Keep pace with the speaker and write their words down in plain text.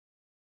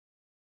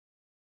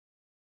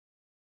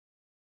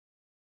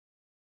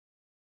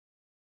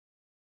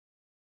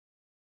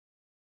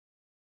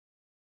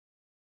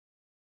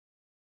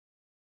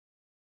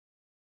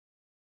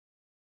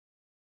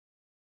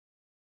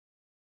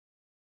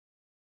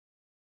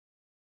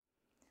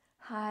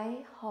Hi,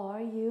 how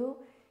are you?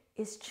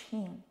 It's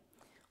Ching.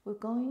 We're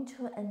going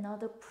to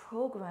another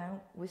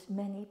program with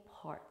many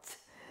parts.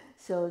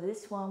 So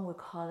this one we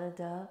call it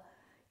the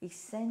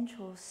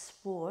essential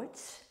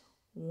sports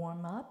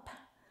warm up,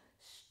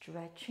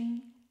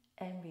 stretching,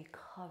 and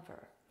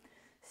recover.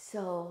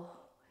 So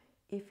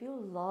if you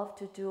love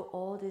to do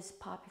all these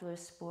popular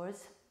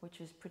sports, which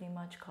is pretty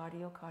much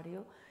cardio,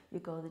 you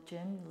go to the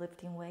gym,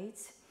 lifting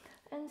weights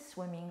and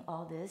swimming,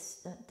 all this,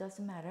 that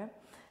doesn't matter.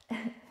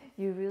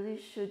 You really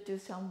should do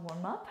some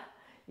warm up.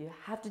 You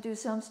have to do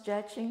some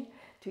stretching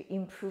to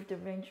improve the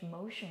range of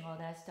motion, all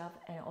that stuff,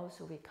 and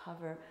also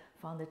recover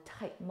from the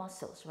tight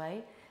muscles,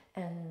 right?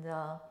 And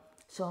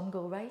so I'm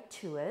going right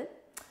to it.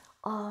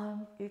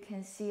 You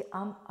can see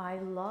I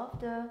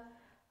love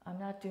I'm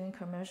not doing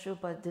commercial,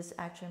 but this is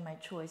actually my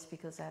choice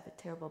because I have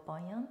a terrible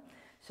bunion.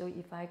 So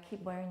if I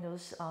keep wearing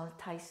those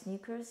tight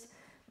sneakers,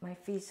 my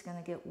feet's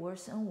gonna get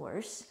worse and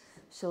worse.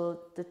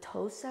 So the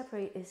toe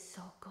separate is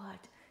so good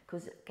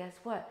because guess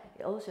what?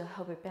 It also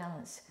helps with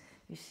balance.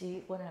 You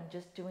see what I'm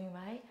just doing,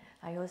 right?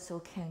 I also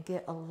can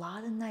get a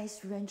lot of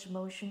nice range of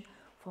motion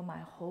for my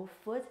whole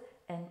foot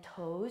and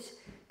toes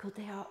because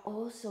they are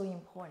also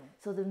important.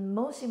 So the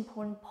most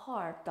important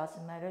part,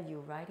 doesn't matter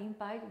you riding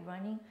bike,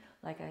 running,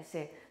 like I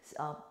say,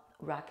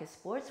 racket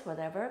sports,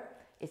 whatever,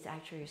 it's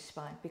actually your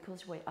spine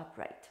because we're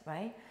upright,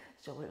 right?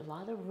 So with a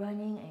lot of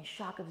running and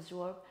shock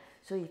absorb.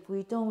 So if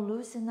we don't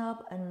loosen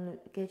up and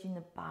get in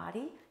the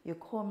body, your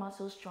core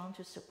muscles strong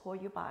to support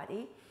your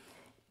body,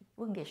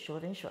 we can get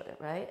shorter and shorter,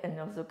 right? And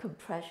also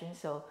compression,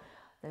 so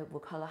that we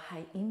call a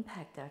high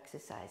impact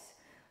exercise.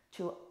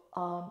 To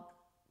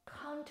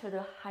counter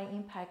the high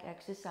impact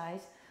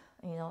exercise,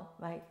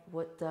 right,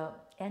 with the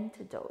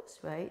antidotes,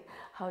 right?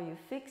 How you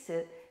fix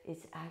it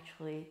is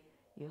actually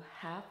you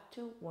have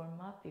to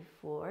warm up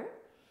before,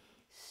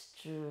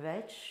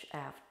 stretch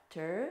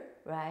after,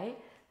 right?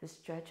 The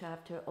stretch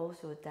after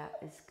also that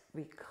is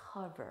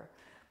recover.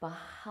 But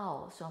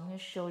how? So I'm going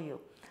to show you.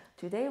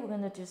 Today we're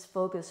going to just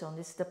focus on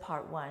this, the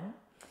part one.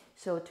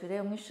 So today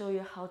I'm going to show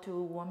you how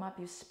to warm up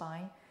your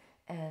spine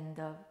and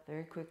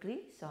very quickly.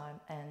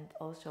 And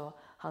also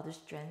how to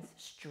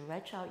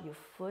stretch out your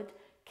foot,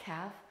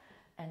 calf,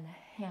 and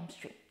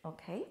hamstring.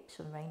 Okay,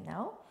 so right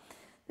now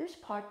there's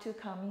part two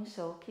coming,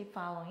 so keep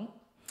following.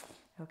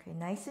 Okay,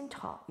 nice and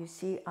tall. You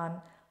see,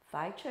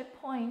 5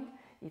 checkpoint.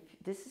 If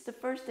this is the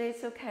first day,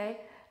 it's okay.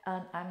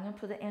 I'm going to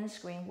put the end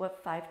screen.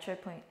 What 5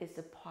 checkpoint is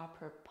the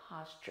proper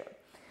posture.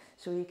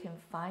 So you can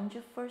find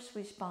your first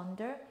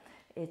responder.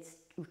 Its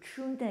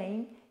true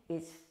name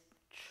is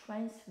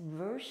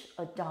transverse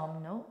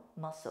abdominal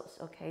muscles.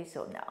 Okay,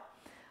 so now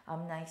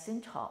I'm nice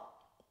and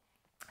tall.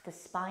 The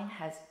spine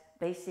has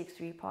basic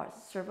 3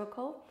 parts: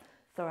 cervical,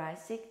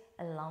 thoracic,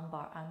 and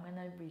lumbar. I'm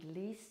going to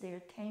release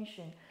their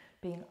tension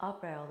being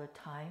upright all the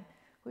time,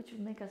 which will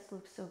make us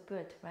look so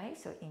good, right?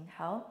 So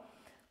inhale,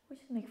 we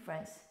just make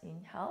friends.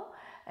 Inhale,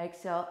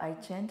 exhale, I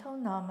gentle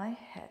nod my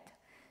head.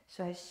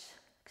 So I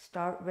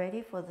start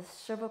ready for the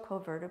cervical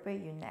vertebrae,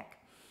 your neck.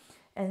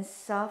 And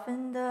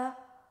soften the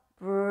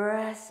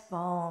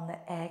breastbone.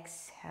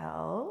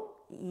 Exhale,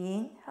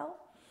 inhale.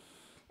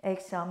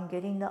 Exhale, I'm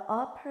getting the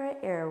upper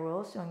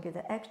arrow, so I'm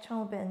getting the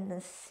external bend, the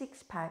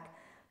 6-pack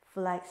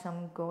flex.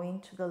 I'm going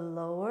to the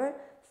lower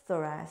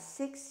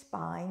thoracic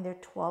spine. There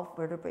are 12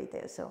 vertebrae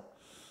there. So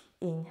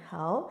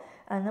inhale,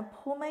 and I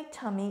pull my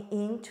tummy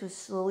in to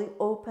slowly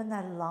open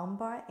that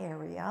lumbar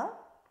area.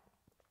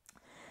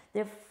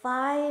 There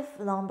are 5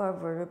 lumbar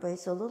vertebrae,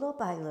 so little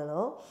by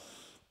little.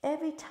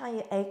 Every time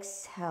you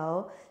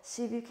exhale,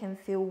 see if you can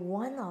feel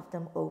one of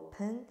them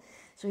open.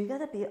 So you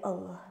gotta be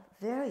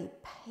very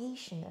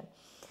patient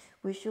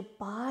with your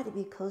body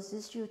because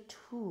this is your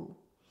tool.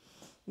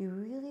 You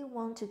really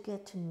want to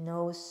get to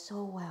know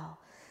so well.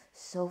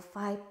 So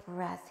 5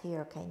 breaths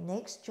here. Okay,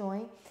 next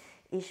joint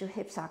is your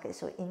hip socket.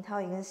 So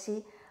inhale, you can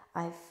see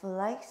I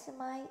flex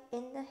my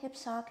in the hip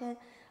socket.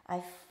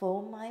 I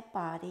fold my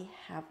body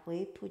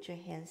halfway. Put your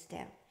hands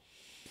down.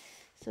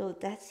 So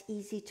that's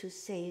easy to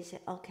say. You say,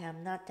 okay,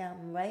 I'm not down,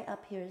 I'm right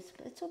up here.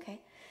 It's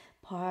okay.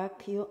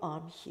 Park your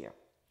arm here.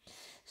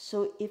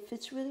 So if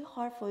it's really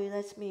hard for you,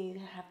 that's mean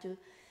you have to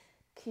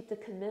keep the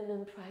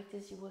commitment,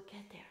 practice, you will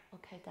get there.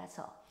 Okay, that's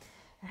all.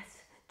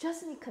 That's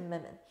just need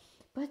commitment.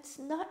 But it's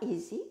not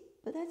easy,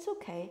 but that's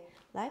okay.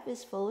 Life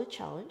is full of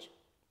challenge.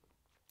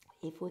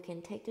 If we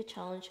can take the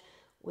challenge,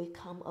 we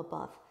come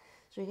above.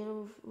 So you're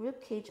going to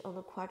rib cage on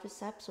the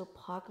quadriceps, so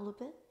park a little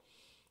bit.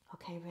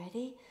 Okay,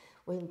 ready?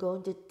 We're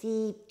going to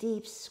deep,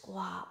 deep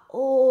squat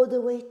all the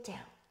way down.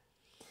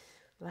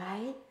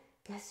 Right?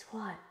 Guess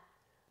what?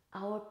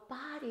 Our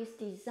body is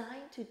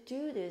designed to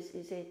do this.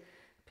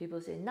 People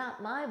say,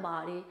 not my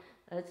body.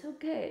 That's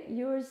okay.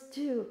 Yours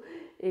too.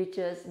 You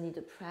just need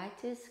to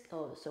practice.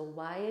 Oh, so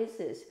why is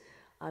this?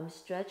 I'm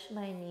stretching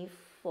my knee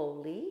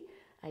fully.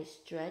 I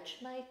stretch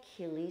my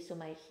Achilles so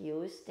my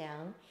heel is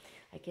down.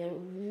 I get a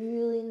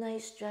really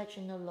nice stretch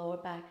in the lower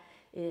back.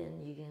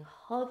 And you can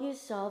hug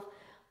yourself,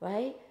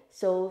 right?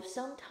 So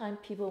sometimes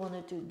people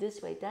want to do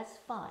this way. That's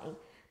fine.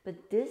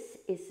 But this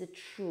is the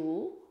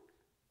true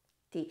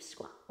deep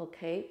squat,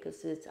 okay?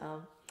 Because it's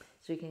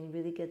so you can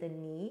really get the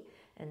knee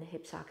and the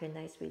hip socket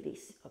nice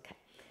release, okay?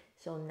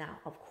 So now,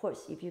 of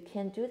course, if you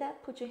can't do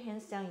that, put your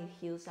hands down, your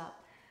heels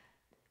up.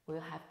 We'll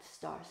have to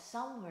start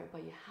somewhere,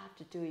 but you have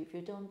to do it. If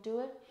you don't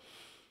do it,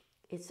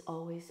 it's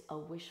always a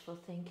wishful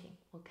thinking,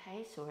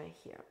 okay? So right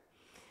here.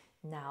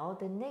 Now,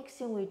 the next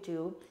thing we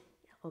do,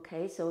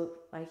 okay, so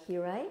right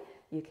here, right?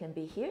 You can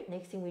be here.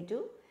 Next thing we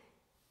do,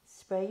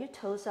 spread your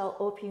toes out,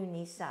 open your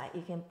knee side.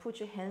 You can put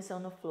your hands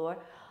on the floor.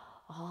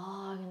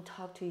 Oh, you can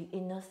talk to your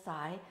inner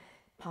thigh,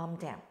 palm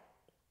down.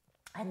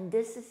 And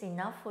this is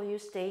enough for you.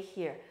 Stay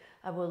here.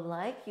 I would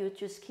like you to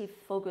just keep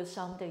focused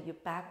on your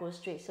back goes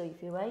straight. So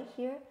if you're right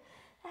here,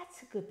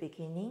 that's a good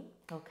beginning,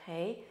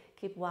 okay?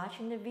 Keep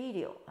watching the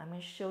video. I'm going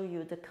to show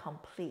you the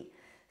complete.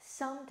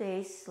 Some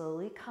days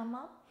slowly come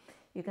up.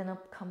 You're going to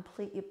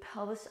complete your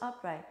pelvis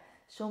upright.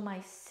 So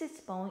my sits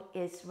bone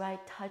is right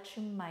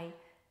touching my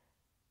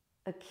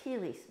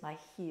Achilles, my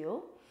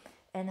heel.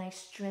 And I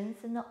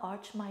strengthen the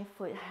arch of my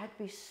foot. It had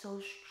to be so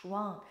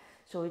strong.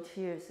 So it's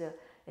here.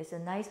 It's a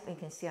nice, you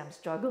can see I'm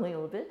struggling a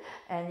little bit.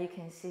 And you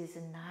can see it's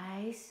a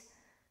nice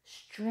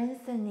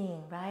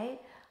strengthening, right?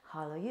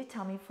 Hello, you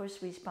tell me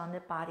first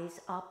responder body's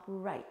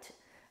upright.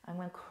 I'm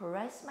going to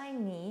caress my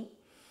knee.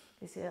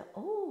 You say,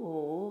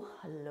 oh,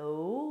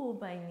 hello,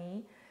 my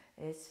knee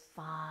is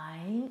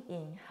fine.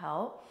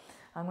 Inhale.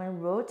 I'm going to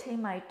rotate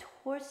my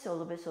torso a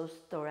little bit, so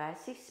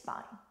thoracic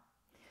spine.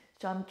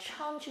 So I'm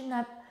challenging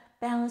that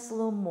balance a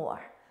little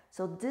more.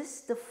 So this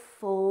is the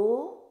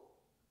full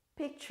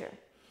picture.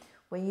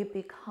 When you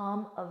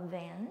become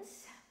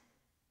advanced,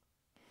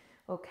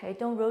 okay,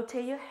 don't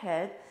rotate your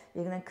head.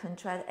 You're going to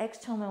contract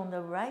externally on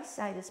the right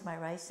side. This is my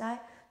right side.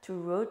 To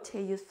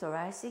rotate your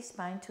thoracic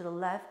spine to the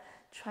left.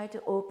 Try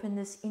to open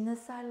this inner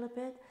side a little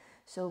bit.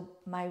 So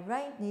my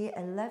right knee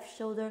and left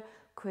shoulder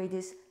create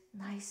this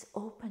nice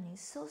opening.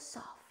 So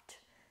soft.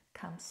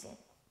 Comes in.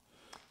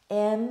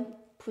 And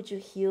put your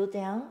heel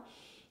down.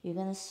 You're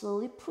going to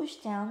slowly push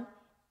down.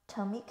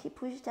 Tummy, keep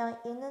push down.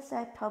 Inner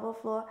side,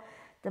 pelvic floor.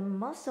 The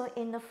muscle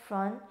in the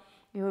front,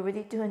 you're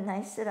already doing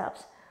nice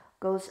sit-ups,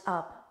 goes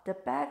up. The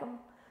back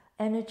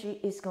energy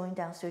is going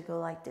down, so you go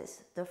like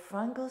this. The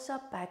front goes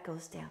up, back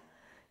goes down.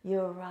 You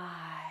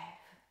arrive.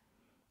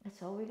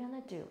 That's all we're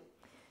going to do.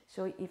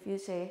 So if you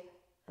say,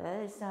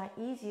 that is not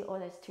easy or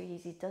that's too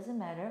easy, doesn't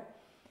matter.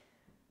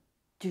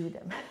 Do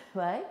them,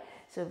 right?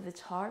 So if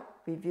it's hard,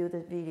 review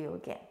the video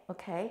again,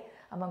 okay?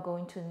 I'm going to go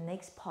into the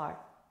next part.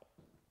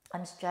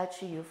 I'm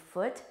stretching your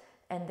foot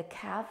and the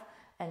calf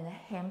and the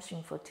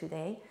hamstring for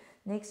today.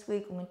 Next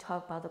week, we're going to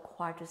talk about the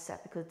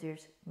quadricep because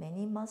there's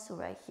many muscles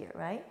right here,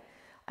 right?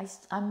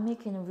 I'm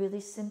making it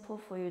really simple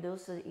for you.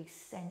 Those are the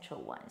essential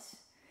ones.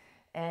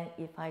 And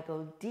if I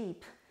go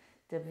deep,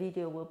 the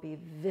video will be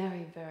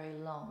very, very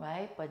long,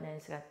 right? But then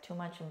it's got too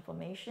much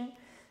information.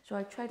 So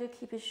I try to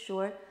keep it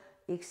short,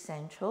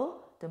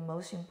 essential. The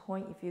most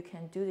important, if you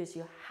can do this,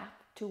 you have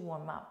to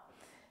warm up.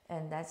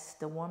 And that's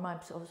the warm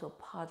up is also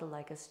part of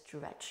like a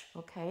stretch,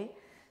 okay?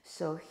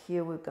 So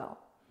here we go.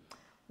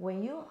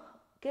 When you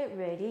get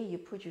ready, you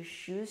put your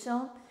shoes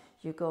on,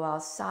 you go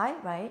outside,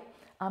 right?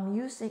 I'm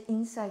using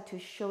inside to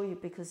show you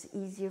because it's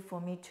easier for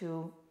me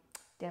to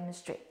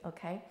demonstrate,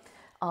 okay?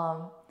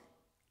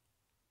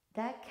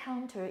 That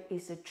counter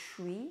is a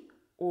tree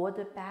or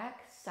the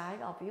back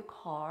side of your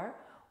car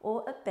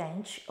or a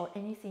bench or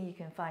anything you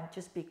can find.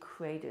 Just be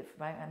creative,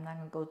 right? I'm not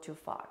gonna go too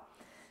far.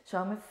 So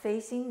I'm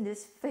facing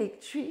this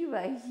fake tree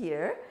right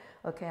here.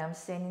 Okay, I'm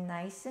standing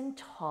nice and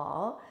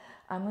tall.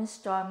 I'm going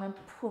to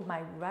put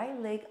my right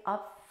leg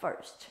up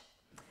first.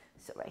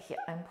 So right here,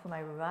 I'm put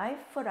my right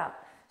foot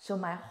up. So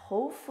my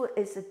whole foot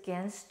is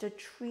against the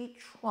tree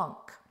trunk.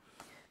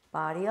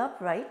 Body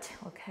upright,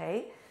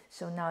 okay?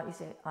 So now you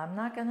say,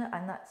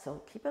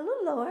 so keep it a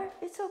little lower.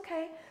 It's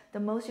okay. The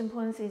most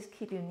important thing is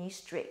keep your knees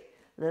straight.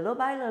 Little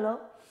by little.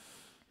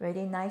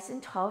 Ready, nice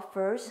and tall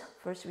first.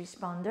 First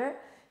responder.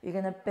 You're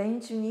going to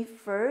bend your knee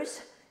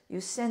first.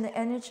 You send the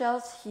energy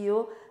out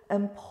heel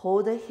and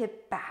pull the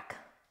hip back.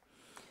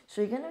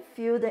 So you're going to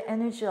feel the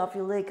energy of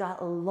your leg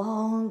got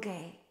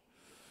elongate.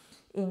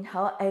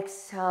 Inhale,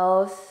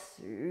 exhale,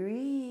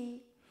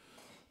 3.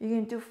 You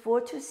can do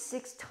 4 to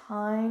 6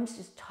 times.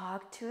 Just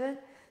talk to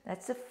it.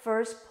 That's the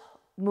first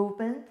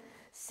movement.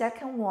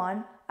 Second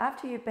one,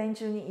 after you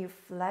bend your knee, you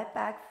flat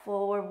back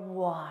forward.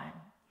 1.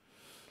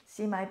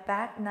 See my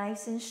back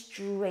nice and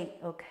straight,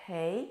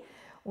 okay?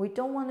 We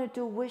don't want to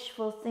do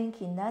wishful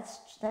thinking.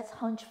 That's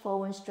hunch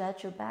forward and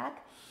stretch your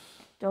back.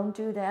 Don't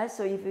do that.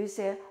 So if you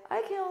say,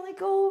 I can only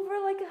go over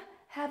like a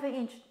half an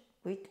inch,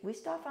 we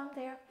start from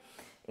there.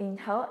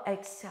 Inhale,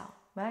 exhale,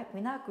 right?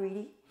 We're not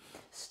greedy.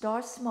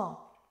 Start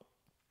small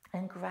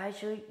and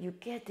gradually you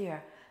get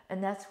there.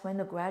 And that's when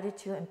the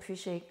gratitude and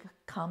appreciation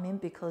come in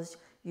because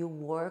you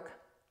work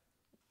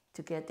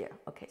to get there.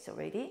 Okay, so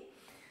ready?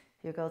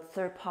 Here go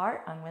third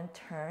part. I'm going to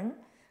turn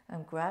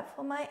and grab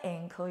for my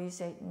ankle. You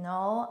say,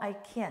 no, I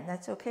can't.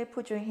 That's okay.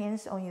 Put your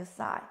hands on your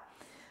thigh.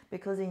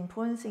 Because the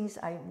important thing is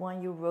I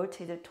want you to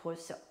rotate the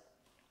torso.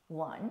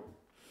 1,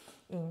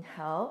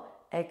 inhale,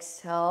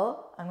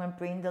 exhale. I'm going to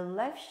bring the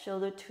left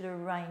shoulder to the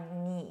right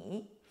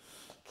knee.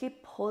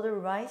 Pull the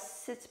right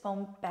sit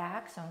bone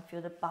back, so I'm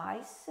feel the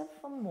bicep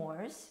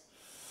femoris.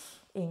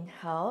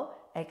 Inhale,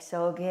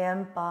 exhale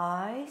again,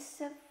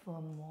 bicep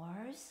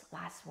femoris.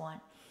 Last one.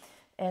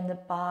 And the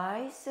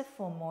bicep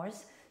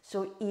femoris.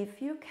 So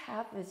if your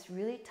calf is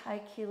really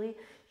tight, Keely,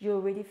 you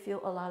already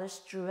feel a lot of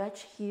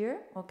stretch here,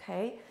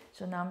 okay?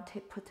 So now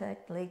I'm put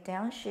that leg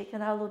down, shake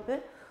it out a little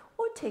bit,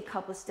 or take a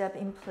couple steps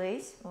in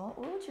place. Well,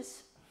 we'll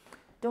just,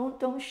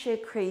 don't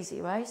shake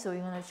crazy, right? So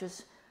you're gonna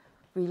just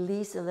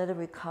release and let it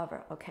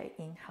recover. Okay,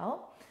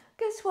 inhale.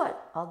 Guess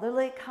what? Other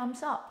leg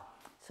comes up.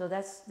 So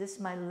this is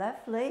my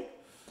left leg.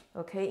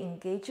 Okay,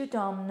 engage your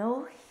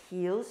abdominal,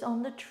 heels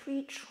on the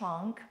tree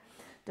trunk.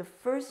 The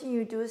first thing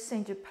you do is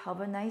send your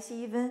pelvis nice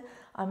even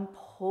and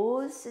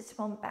pull sit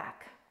bone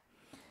back.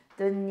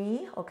 The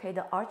knee, okay,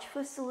 the arch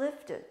foot is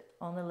lifted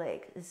on the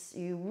leg. It's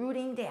you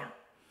rooting down.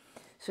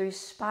 So you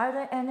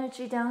spiral the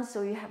energy down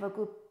so you have a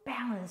good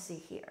balance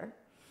here.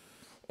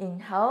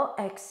 Inhale,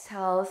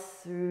 exhale,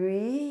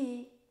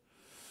 3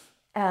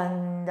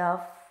 and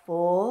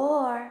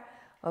 4.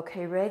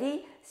 Okay,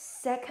 ready?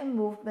 Second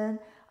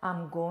movement,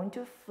 I'm going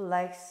to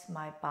flex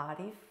my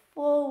body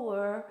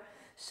forward.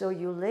 So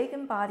your leg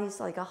and body is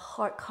like a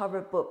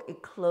hardcover book.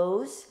 It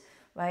closes,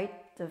 right?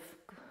 The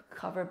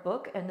cover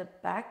book and the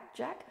back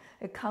jack,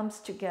 it comes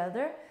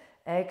together.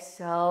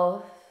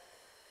 Exhale.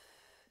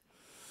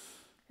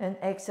 And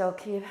exhale,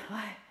 keep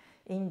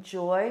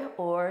enjoy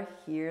or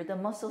hear the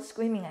muscle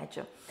screaming at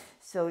you.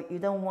 So you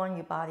don't want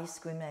your body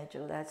screaming at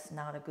you. That's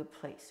not a good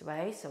place,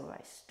 right? So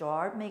right,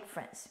 start, make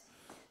friends.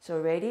 So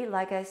ready?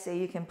 Like I say,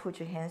 you can put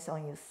your hands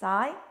on your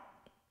thigh.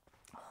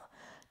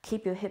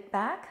 Keep your hip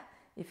back.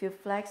 If you're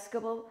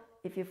flexible,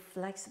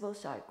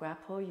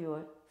 grapple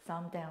your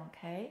thumb down,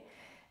 okay?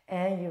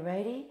 And you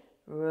ready?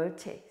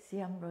 Rotate. See,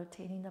 I'm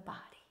rotating the body.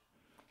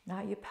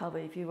 Not your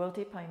pelvis. If you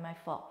rotate, probably might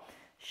fall.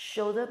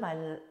 Shoulder, my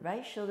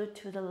right shoulder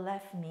to the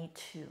left knee,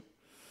 2.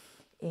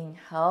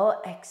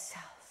 Inhale,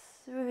 exhale,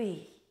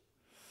 3.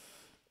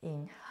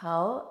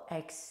 Inhale,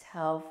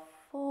 exhale,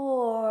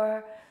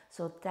 4.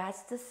 So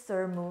that's the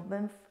third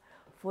movement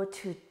for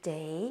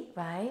today,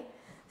 right?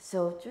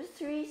 So just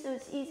 3, so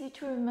it's easy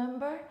to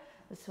remember.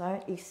 That's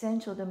why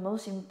essential, the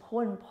most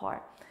important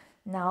part.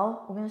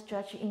 Now we're going to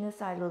stretch your inner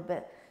thigh a little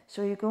bit.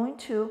 So you're going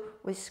to,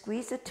 we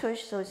squeeze the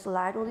tush so it's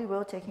laterally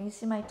rotate. Can you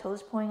see my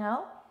toes pointing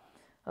out?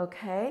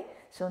 Okay,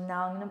 so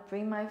now I'm going to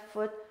bring my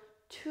foot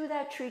to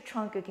that tree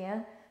trunk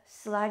again,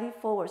 slightly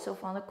forward. So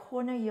from the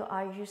corner of your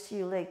eye, you see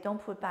your leg.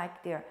 Don't put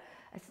back there.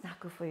 It's not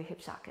good for your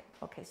hip socket.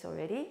 Okay, so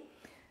ready?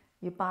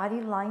 Your body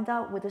lined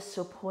up with a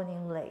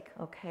supporting leg.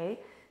 Okay,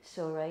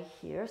 so right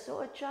here. So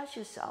adjust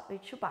yourself.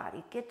 It's your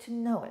body. Get to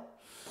know it.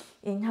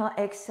 Inhale,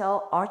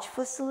 exhale, arch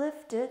foot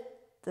lifted.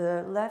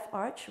 The left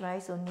arch,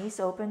 right? So knees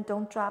open.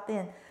 Don't drop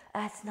in.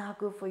 That's not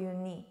good for your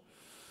knee.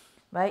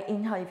 Right?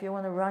 Inhale, if you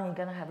want to run, you're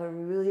going to have a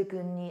really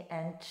good knee.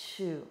 And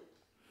 2.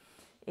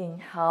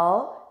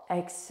 Inhale,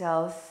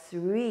 exhale,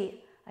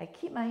 3. I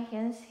keep my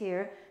hands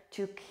here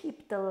to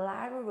keep the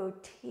lateral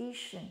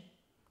rotation,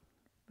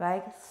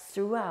 right?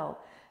 Throughout.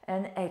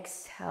 And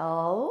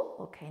exhale.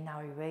 Okay,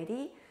 now you're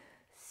ready.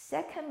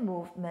 Second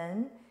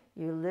movement,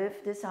 you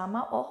lift this arm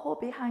up or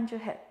hold behind your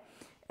hip.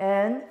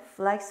 And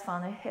flex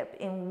from the hip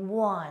in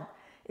 1.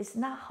 It's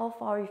not how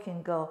far you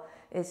can go.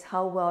 It's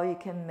how well you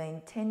can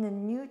maintain the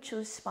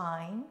neutral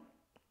spine.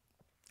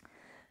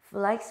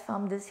 Flex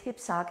from this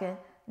hip socket,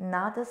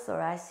 not the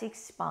thoracic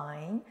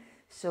spine.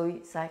 So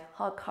it's like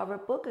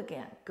hardcover book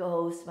again.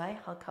 Goes, right?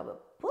 Hardcover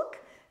book.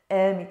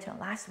 And return.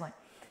 Last one.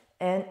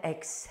 And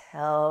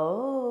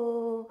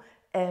exhale.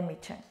 And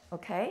return.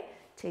 Okay?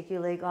 Take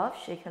your leg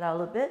off. Shake it out a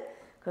little bit.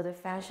 Because the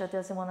fascia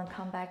doesn't want to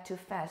come back too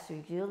fast. So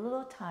you give it a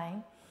little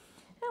time.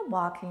 And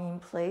walking in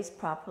place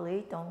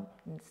properly.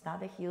 It's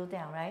not a heel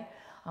down, right?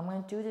 I'm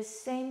going to do the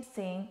same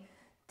thing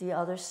the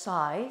other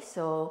side.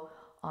 So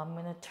I'm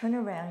going to turn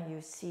around.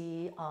 You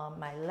see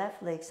my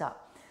left leg's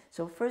up.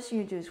 So first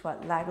you do is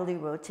what? Laterally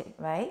rotate,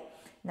 right?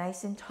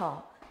 Nice and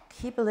tall.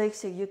 Keep a leg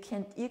so you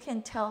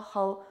can tell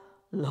how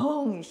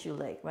long is your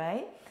leg,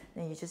 right?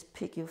 Then you just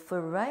pick your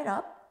foot right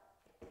up.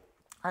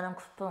 And I'm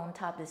put on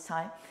top this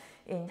time.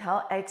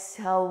 Inhale,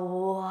 exhale,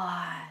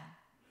 1.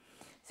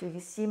 So you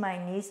can see my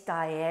knees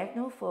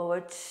diagonal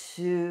forward,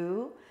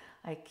 2.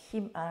 I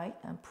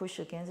push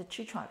against the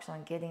tree trunk, so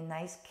I'm getting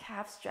nice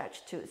calf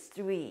stretch, 2,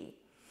 3.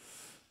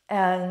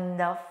 And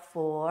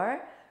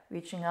 4,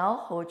 reaching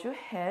out, hold your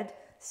head,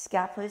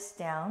 scapula is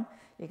down.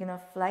 You're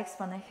gonna flex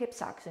from the hip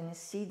socket, so you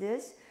see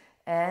this,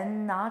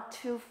 and not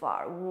too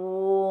far.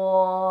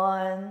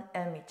 1,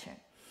 and return.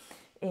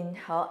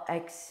 Inhale,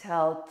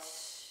 exhale,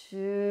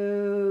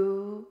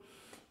 2.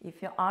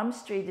 If your arm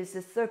straight is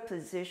the third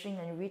position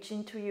and reach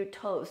into your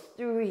toes,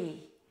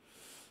 3.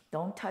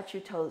 Don't touch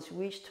your toes,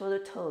 reach to the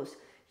toes.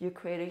 You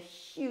create a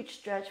huge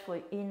stretch for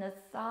your inner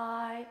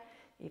thigh.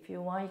 If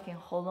you want, you can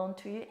hold on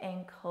to your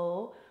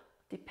ankle.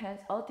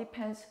 All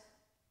depends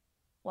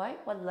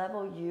what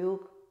level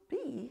you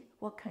be,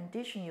 what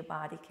condition your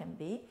body can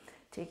be.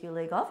 Take your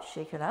leg off,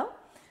 shake it out.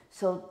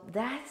 So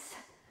that's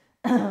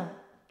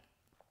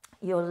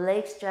your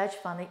leg stretch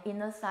from the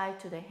inner thigh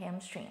to the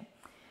hamstring.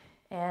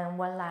 And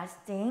one last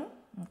thing,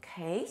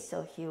 okay,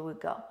 so here we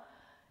go.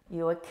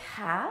 Your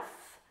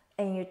calf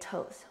and your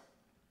toes.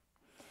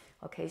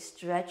 Okay,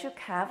 stretch your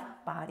calf,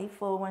 body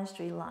forward, one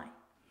straight line.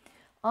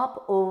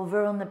 Up,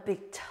 over on the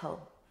big toe.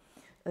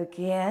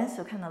 Again,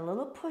 so kind of a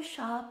little push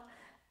up,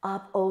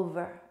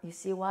 over. You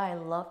see why I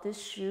love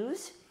these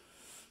shoes?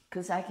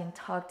 Because I can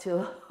talk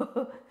to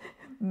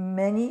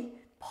many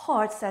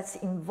parts that's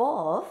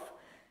involved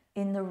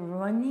in the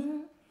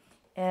running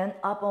and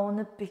up on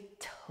the big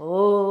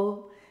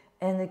toe.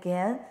 And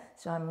again,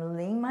 so I'm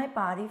leaning my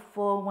body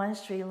for one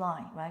straight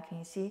line, right? Can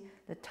you see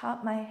the top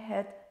of my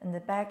head and the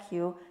back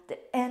heel? The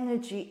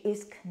energy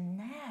is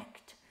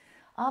connect.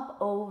 Up,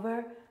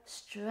 over,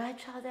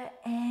 stretch out the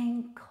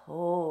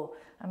ankle.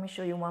 Let me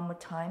show you one more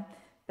time.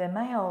 Bend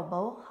my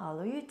elbow,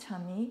 hollow your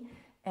tummy,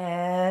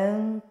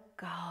 and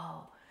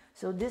go.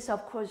 So this,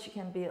 of course, you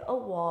can be a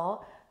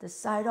wall, the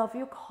side of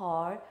your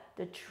car,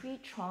 the tree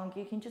trunk.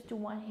 You can just do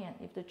one hand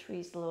if the tree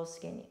is a little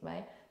skinny,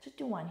 right? Just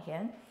do one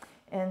hand,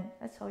 and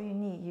that's all you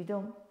need. You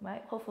don't,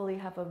 right? Hopefully you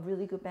have a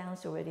really good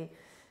balance already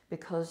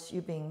because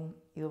you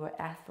were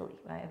athlete,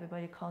 right?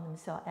 Everybody call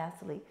themselves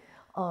athlete,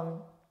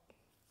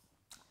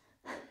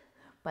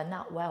 but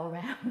not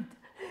well-rounded.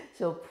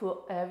 So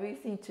put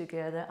everything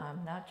together.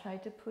 I'm not trying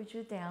to put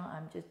you down.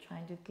 I'm just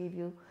trying to give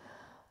you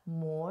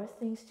more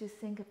things to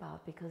think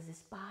about because this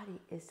body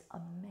is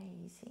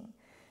amazing.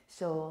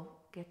 So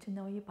get to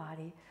know your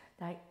body.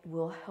 That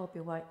will help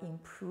you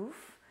improve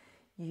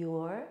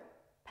your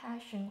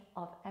passion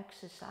of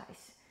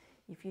exercise.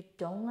 If you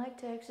don't like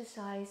to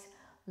exercise,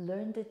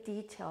 learn the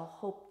detail.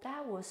 Hope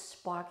that will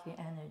spark your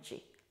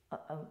energy,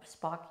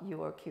 spark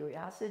your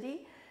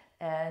curiosity,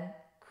 and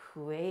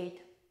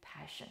create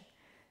passion.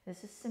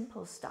 This is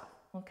simple stuff,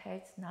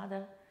 okay? It's not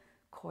a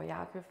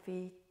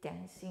choreography,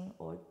 dancing,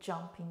 or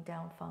jumping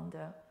down from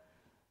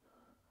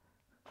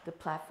the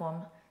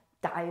platform,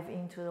 dive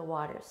into the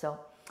water. So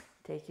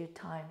take your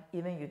time.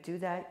 Even you do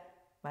that,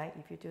 right?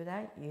 If you do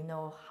that, you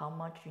know how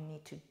much you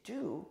need to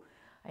do.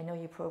 I know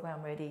your program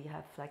already, you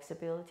have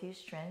flexibility,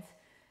 strength,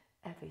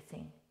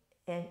 everything.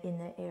 And in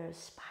the air,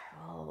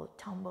 spiral,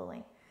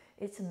 tumbling.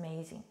 It's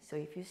amazing. So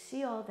if you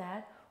see all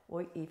that,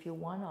 or if you're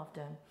one of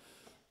them,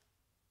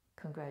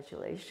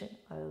 congratulations.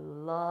 I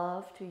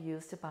love to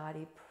use the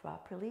body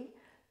properly.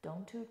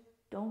 Don't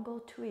go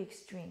too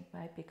extreme,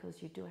 right?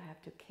 Because you do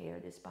have to care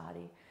this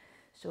body.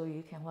 So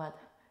you can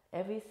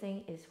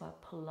everything is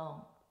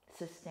prolonged,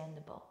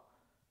 sustainable.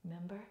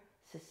 Remember?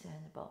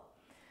 Sustainable.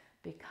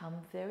 Become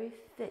very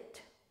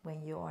fit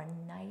when you are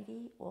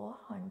 90 or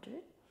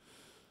 100.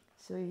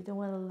 So you don't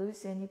want to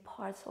lose any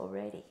parts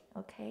already,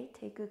 okay?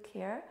 Take good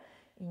care.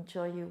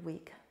 Enjoy your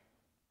week.